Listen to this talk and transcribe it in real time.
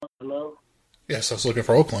Yes, I was looking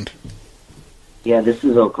for Oakland. Yeah, this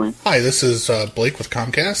is Oakland. Hi, this is Blake with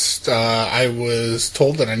Comcast. I was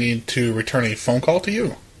told that I need to return a phone call to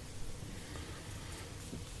you.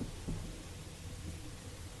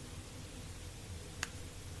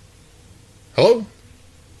 Hello?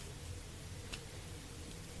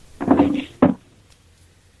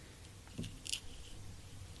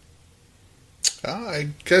 I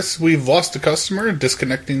guess we've lost a customer,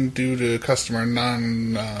 disconnecting due to customer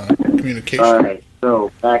non-communication. All right,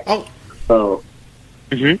 so back. Oh. So.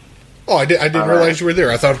 Mm-hmm. Oh, I didn't realize you were there.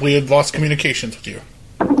 I thought we had lost communications with you.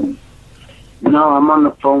 No, I'm on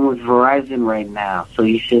the phone with Verizon right now, so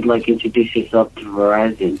you should introduce yourself to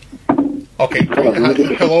Verizon. Okay, great.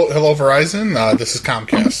 Hello, Verizon. This is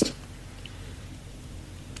Comcast.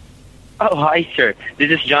 Oh, hi, sir. This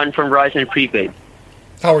is John from Verizon Prepaid.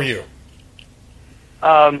 How are you?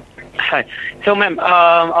 Hi. So, ma'am,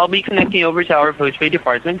 I'll be connecting over to our postpaid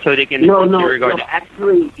department so they can assist you regarding. No,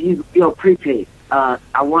 actually, you're prepaid. I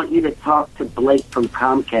want you to talk to Blake from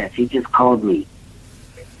Comcast. He just called me.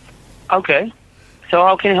 Okay. So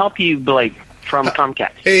how can I help you, Blake, from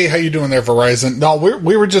Comcast? Hey, how you doing there, Verizon? No,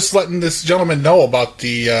 we were just letting this gentleman know about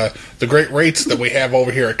the great rates that we have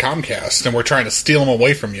over here at Comcast, and we're trying to steal them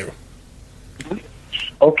away from you.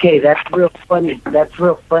 Okay, that's real funny. That's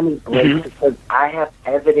real funny, Blake, because I have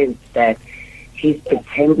evidence that he's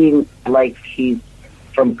pretending like he's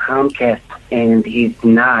from Comcast, and he's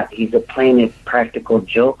not. He's playing a practical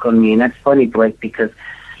joke on me, and that's funny, Blake, because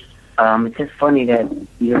it's just funny that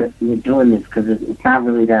you're doing this, because it's not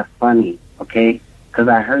really that funny, okay? Because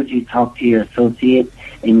I heard you talk to your associate,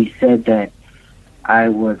 and you said that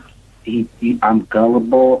I'm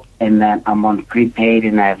gullible, and that I'm on prepaid,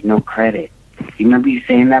 and I have no credit. You remember you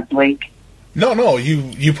saying that, Blake? No.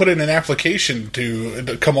 You put in an application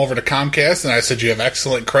to come over to Comcast, and I said you have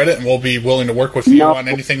excellent credit, and we'll be willing to work with you on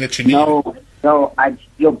anything that you need. No,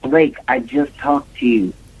 Blake, I just talked to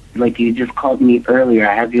you. Like, you just called me earlier.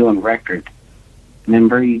 I have you on record.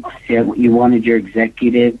 Remember, you said you wanted your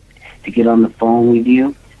executive to get on the phone with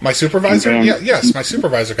you? My supervisor? Yes, my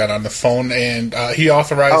supervisor got on the phone, and he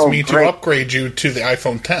authorized me to upgrade you to the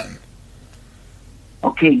iPhone 10.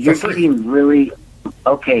 Okay, you're getting really...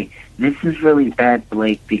 Okay, this is really bad,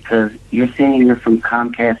 Blake, because you're saying you're from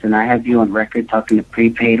Comcast, and I have you on record talking to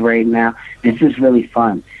prepaid right now. This is really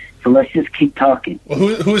fun. So let's just keep talking. Well,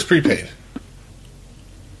 who is prepaid?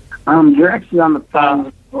 You're actually on the phone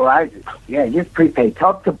with Verizon. Yeah, just prepaid.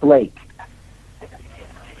 Talk to Blake.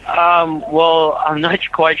 Well, I'm not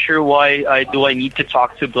quite sure why I need to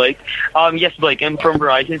talk to Blake. Yes, Blake, I'm from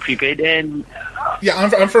Verizon Prepaid, and... Yeah,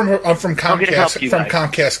 I'm from Comcast, from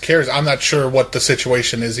Comcast Cares. I'm not sure what the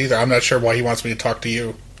situation is either. I'm not sure why he wants me to talk to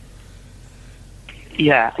you.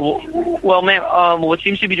 Yeah, well, ma'am, what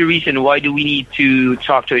seems to be the reason why do we need to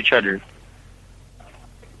talk to each other?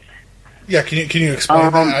 Yeah, can you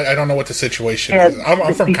explain that? I don't know what the situation is.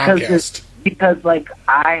 I'm from Comcast. Because,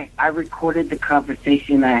 I recorded the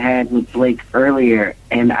conversation I had with Blake earlier,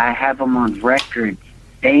 and I have him on record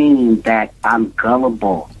saying that I'm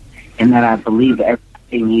gullible, and that I believe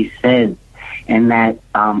everything he says, and that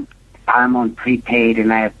I'm on prepaid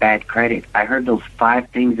and I have bad credit. I heard those 5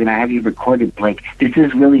 things, and I have you recorded, Blake. This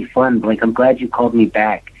is really fun, Blake. I'm glad you called me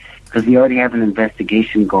back, because we already have an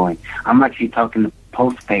investigation going. I'm actually talking to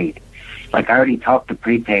postpaid. I already talked to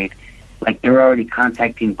prepaid. They're already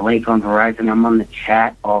contacting Blake on Verizon. I'm on the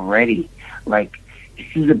chat already. This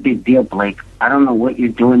is a big deal, Blake. I don't know what you're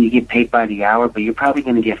doing. You get paid by the hour, but you're probably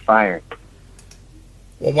going to get fired.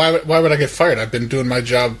 Well, why would I get fired? I've been doing my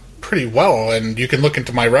job pretty well, and you can look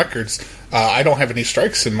into my records. I don't have any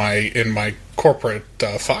strikes in my corporate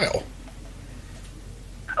file.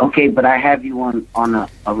 Okay, but I have you on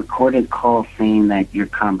a recorded call saying that you're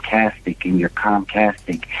Comcastic and you're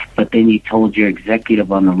Comcastic, but then you told your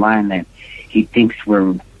executive on the line that he thinks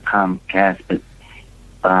we're Comcast, but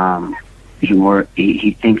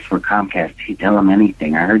he thinks we're Comcast. Did you tell him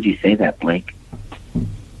anything? I heard you say that, Blake.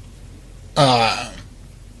 I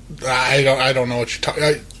don't know what you're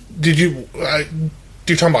talking. Did you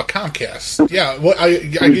talking about Comcast? Yeah, well, I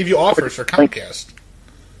gave you offers for Comcast.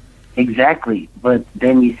 Exactly, but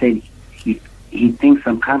then you said he thinks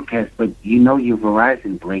I'm Comcast, but you're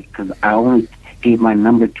Verizon, Blake, because I only gave my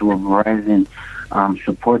number to a Verizon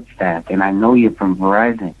support staff, and I know you're from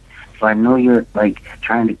Verizon. So I know you're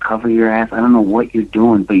trying to cover your ass. I don't know what you're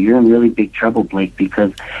doing, but you're in really big trouble, Blake,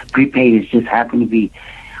 because prepaid has just happened to be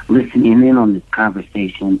listening in on this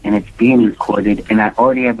conversation, and it's being recorded, and I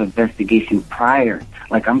already have investigation prior.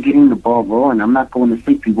 I'm getting the ball rolling. I'm not going to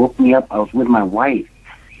sleep. You woke me up. I was with my wife.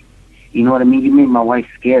 You know what I mean? You made my wife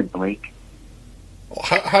scared, Blake.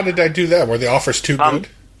 How did I do that? Were the offers too good?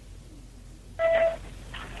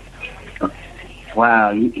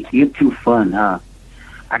 Wow, you're too fun, huh?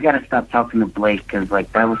 I gotta stop talking to Blake because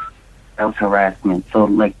like that was harassment. So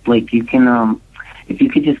like Blake, you can if you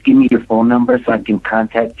could just give me your phone number so I can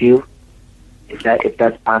contact you. If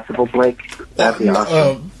that's possible, Blake, that'd be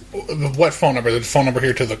awesome. What phone number? The phone number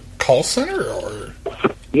here to the call center, or?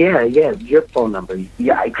 Yeah, your phone number.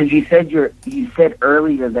 Yeah, because you said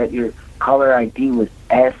earlier that your caller ID was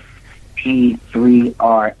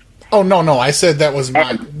SP3R. Oh no! I said that was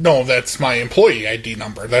my that's my employee ID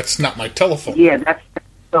number. That's not my telephone. Yeah, that's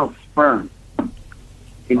so sperm.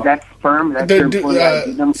 Is that sperm? That's your employee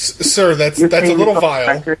ID number? Sir, that's a little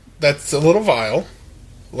vile. That's a little vile.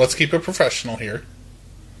 Let's keep it professional here.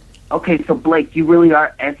 Okay, so Blake, you really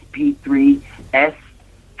are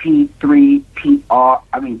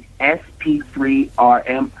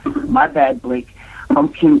SP3RM. My bad, Blake.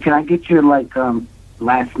 Can I get your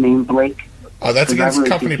last name, Blake? That's against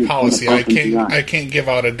company policy. I can't give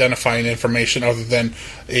out identifying information other than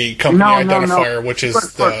a company identifier, which is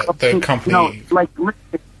the company. No, listen,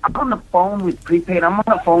 I'm on the phone with prepaid. I'm on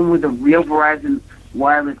the phone with a real Verizon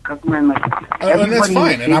wireless customer, and and that's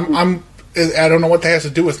fine. And I don't know what that has to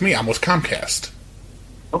do with me. I'm with Comcast.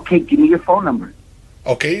 Okay, give me your phone number.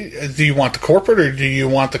 Okay, do you want the corporate or do you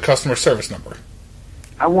want the customer service number?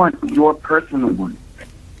 I want your personal one.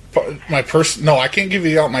 No, I can't give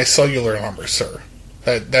you out my cellular number, sir.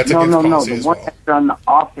 That's against policy as well. The one that's on the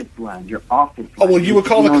office line, your office line. Oh, well, you would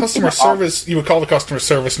call the customer service. You would call the customer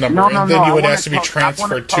service number, and then you would ask to be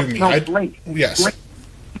transferred to me. Blake, yes. Blake,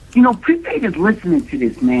 prepaid is listening to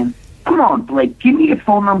this, man. Come on, Blake. Give me your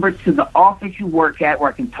phone number to the office you work at, where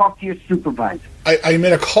I can talk to your supervisor. I'm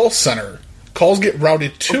in a call center. Calls get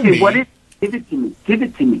routed to me. What is? Give it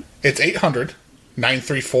to me. It's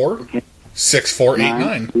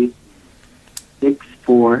 800-934-6489.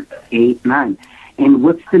 6489. And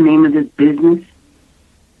what's the name of this business?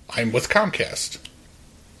 I'm with Comcast.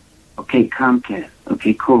 Okay, Comcast.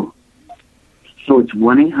 Okay, cool. So it's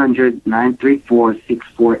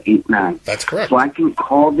 1-800-934-6489. That's correct. So I can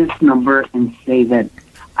call this number and say that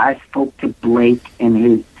I spoke to Blake and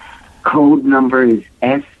his code number is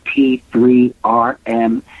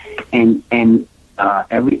SP3RM, and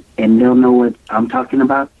they'll know what I'm talking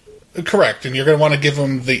about. Correct, and you're going to want to give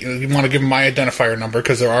them my identifier number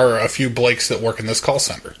because there are a few Blakes that work in this call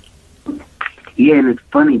center. Yeah, and it's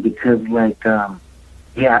funny because I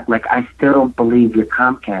still don't believe you're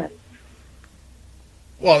Comcast.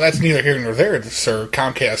 Well, that's neither here nor there, sir.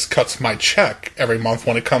 Comcast cuts my check every month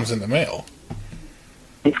when it comes in the mail.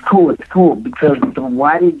 It's cool, because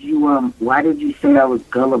why did you say I was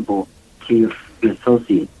gullible to your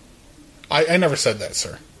associate? I never said that,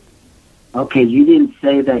 sir. Okay, you didn't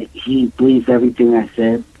say that he believes everything I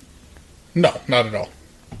said? No, not at all.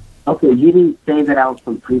 Okay, you didn't say that I was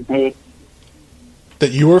from prepaid?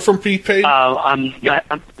 That you were from prepaid? I'm listening.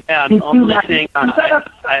 I'm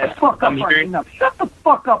hearing. Shut the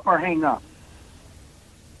fuck up or hang up.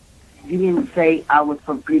 You didn't say I was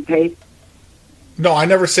from prepaid? No, I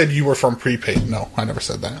never said you were from prepaid. No, I never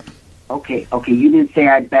said that. Okay, you didn't say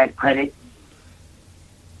I had bad credit?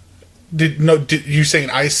 Did you saying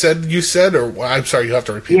I said you said, or I'm sorry, you have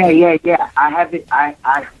to repeat. Yeah. I have it.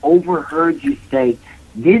 I overheard you say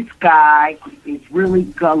this guy is really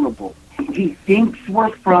gullible. He thinks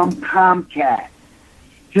we're from Comcast.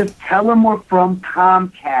 Just tell him we're from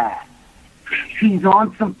Comcast. He's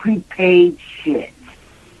on some prepaid shit.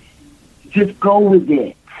 Just go with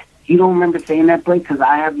it. You don't remember saying that, Blake? Because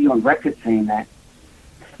I have you on record saying that.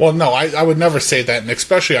 Well, no, I would never say that, and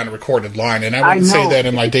especially on a recorded line. And I wouldn't say that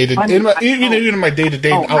in my even in my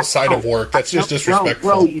day-to-day outside of work. That's just disrespectful.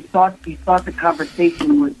 Bro, you thought the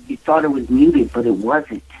conversation was, you thought it was muted, but it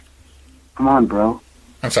wasn't. Come on, bro.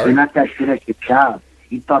 I'm sorry? You're not that good at your job.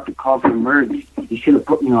 You thought the calls were merged. You should have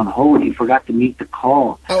put me on hold. You forgot to mute the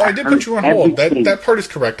call. Oh, I did put you on hold. That part is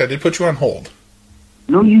correct. I did put you on hold.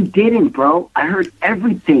 No, you didn't, bro. I heard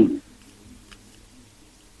everything.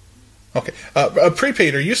 Okay.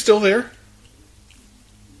 Prepaid, are you still there?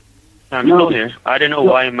 I'm still here. I don't know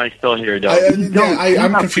why am I still here, though.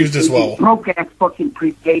 I'm confused as well. Broke-ass fucking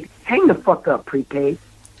prepaid. Hang the fuck up, prepaid.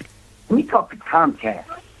 Let me talk to Comcast.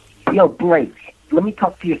 Yo, Blake, let me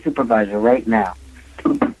talk to your supervisor right now.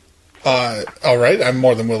 All right. I'm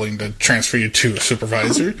more than willing to transfer you to a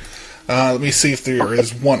supervisor. Let me see if there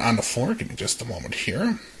is one on the floor. Give me just a moment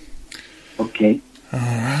here. Okay. All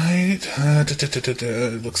right.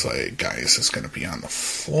 Looks like Gaius is going to be on the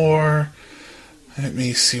floor. Let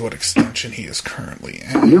me see what extension he is currently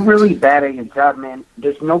at. You're really bad at your job, man.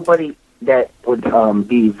 There's nobody that would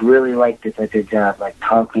be really like this at their job, like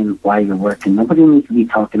talking while you're working. Nobody needs to be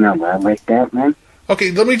talking out loud like that, man.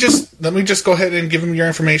 Okay, let me just go ahead and give him your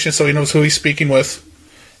information so he knows who he's speaking with,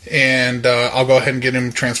 and I'll go ahead and get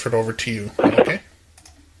him transferred over to you. Okay.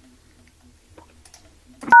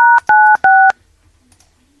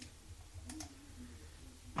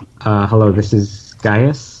 Hello, this is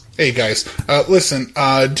Gaius. Hey guys, listen.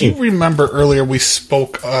 Do you remember earlier we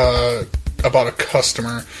spoke about a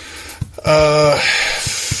customer?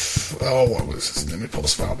 What was his name? Let me pull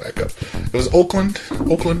his file back up. It was Oakland.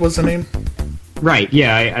 Oakland was the name. Right.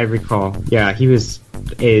 Yeah, I recall. Yeah, he was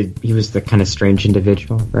the kind of strange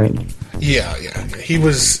individual, right? Yeah. He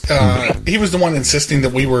was the one insisting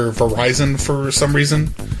that we were Verizon for some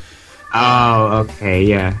reason. Oh, okay,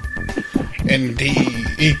 yeah. And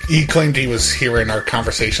he claimed he was hearing our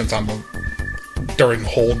conversations during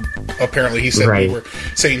hold. Apparently, he said we were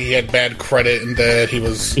saying he had bad credit and that he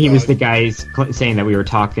was the guy saying that we were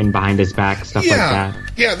talking behind his back, stuff like that.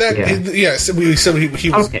 Yeah, so we said he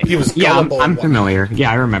was okay. He was yeah. gullible. I'm familiar.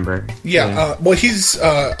 Yeah, I remember. Yeah. Well, he's.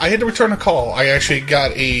 I had to return a call. I actually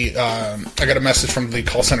got a message from the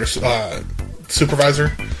call center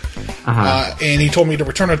supervisor. And he told me to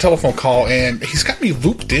return a telephone call, and he's got me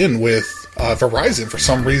looped in with Verizon for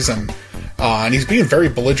some reason, and he's being very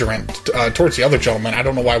belligerent towards the other gentleman. I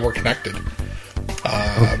don't know why we're connected.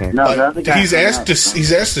 Okay. No, the other guy he's asked to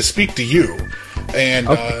speak to you, and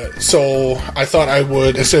so I thought I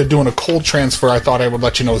would, instead of doing a cold transfer, I thought I would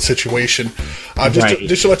let you know the situation.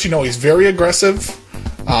 Just to let you know, he's very aggressive.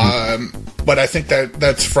 But I think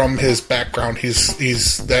that's from his background.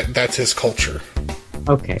 That's his culture.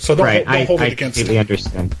 Okay. So don't hold it against him. I completely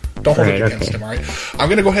understand. Don't hold it against him, all right? I'm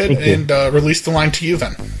going to go ahead and release the line to you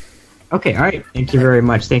then. Okay, all right. Thank you very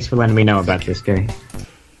much. Thanks for letting me know about this, Gary.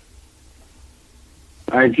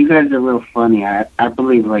 All right, you guys are real funny. I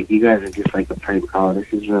believe, you guys are just like a prank call.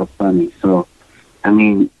 This is real funny. So, I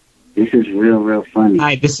mean, this is real funny.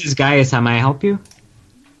 Hi, this is Gaius. How may I help you?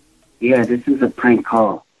 Yeah, this is a prank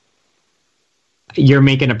call. You're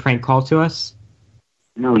making a prank call to us?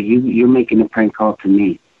 No, you're making a prank call to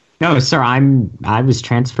me. No, sir. I was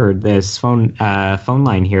transferred this phone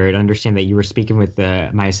line here. I understand that you were speaking with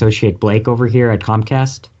my associate Blake over here at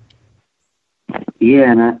Comcast.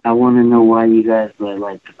 Yeah, and I want to know why you guys are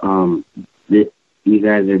that you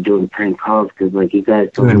guys are doing prank calls, because you guys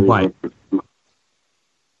don't doing really what?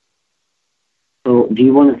 So, do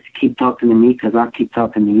you want to keep talking to me? Because I'll keep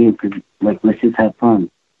talking to you. Because let's just have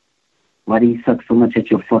fun. Why do you suck so much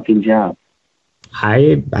at your fucking job?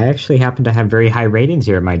 I actually happen to have very high ratings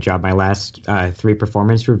here at my job. My last 3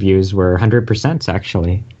 performance reviews were 100%,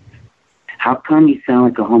 actually. How come you sound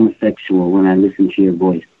like a homosexual when I listen to your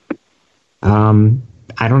voice?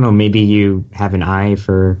 I don't know. Maybe you have an eye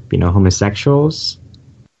for, homosexuals?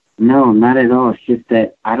 No, not at all. It's just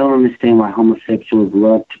that I don't understand why homosexuals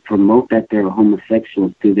love to promote that they're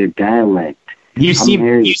homosexuals through their dialect. You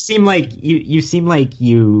seem like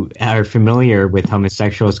you are familiar with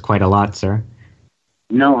homosexuals quite a lot, sir.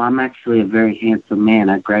 No, I'm actually a very handsome man.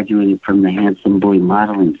 I graduated from the Handsome Boy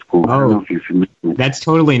Modeling School. I don't know if you're familiar with that's that.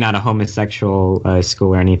 Totally not a homosexual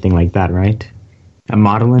school or anything like that, right? A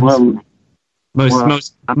modeling school?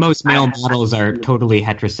 Most male models are totally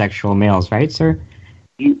heterosexual males, right, sir?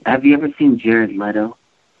 Have you ever seen Jared Leto?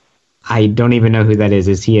 I don't even know who that is.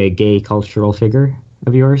 Is he a gay cultural figure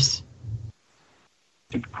of yours?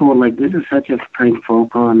 It's cool. This is such a prank phone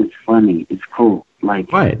call, and it's funny. It's cool.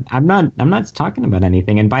 What? I'm not talking about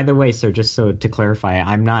anything. And by the way, sir, just so to clarify,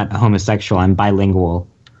 I'm not homosexual. I'm bilingual.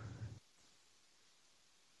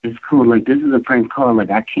 It's cool. This is a prank call.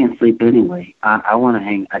 I can't sleep anyway. I want to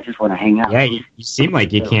hang. I just want to hang out. Yeah, you seem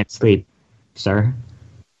like you can't sleep, sir.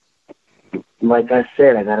 Like I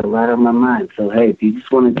said, I got a lot on my mind. So hey, if you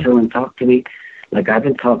just want to chill and talk to me, I've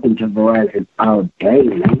been talking to Verizon all day,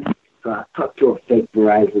 man. So I talked to a fake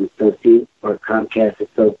Verizon associate or Comcast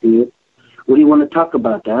associate. What do you want to talk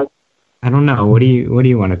about, Doug? I don't know. What do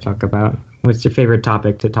you want to talk about? What's your favorite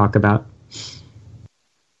topic to talk about?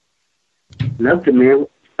 Nothing, man.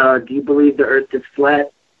 Do you believe the Earth is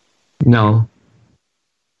flat? No.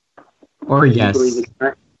 Or yes. Do you believe it's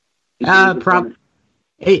flat?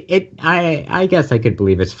 I guess I could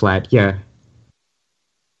believe it's flat. Yeah.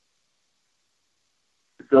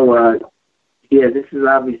 So, yeah, this is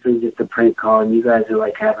obviously just a prank call, and you guys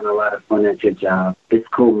are having a lot of fun at your job. It's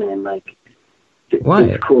cool, man. What?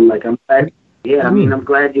 It's cool. I'm glad. Yeah, I'm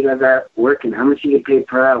glad you guys are working. How much you get paid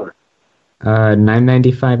per hour?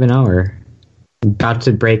 $9.95 an hour. About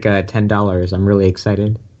to break $10. I'm really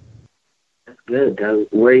excited. That's good.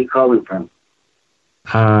 Where are you calling from?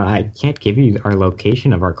 I can't give you our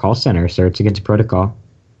location of our call center, sir. It's against protocol.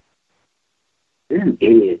 You're an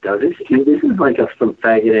idiot, though. This is some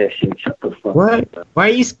faggot ass shit. Shut the fuck what? up. Why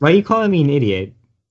are you calling me an idiot?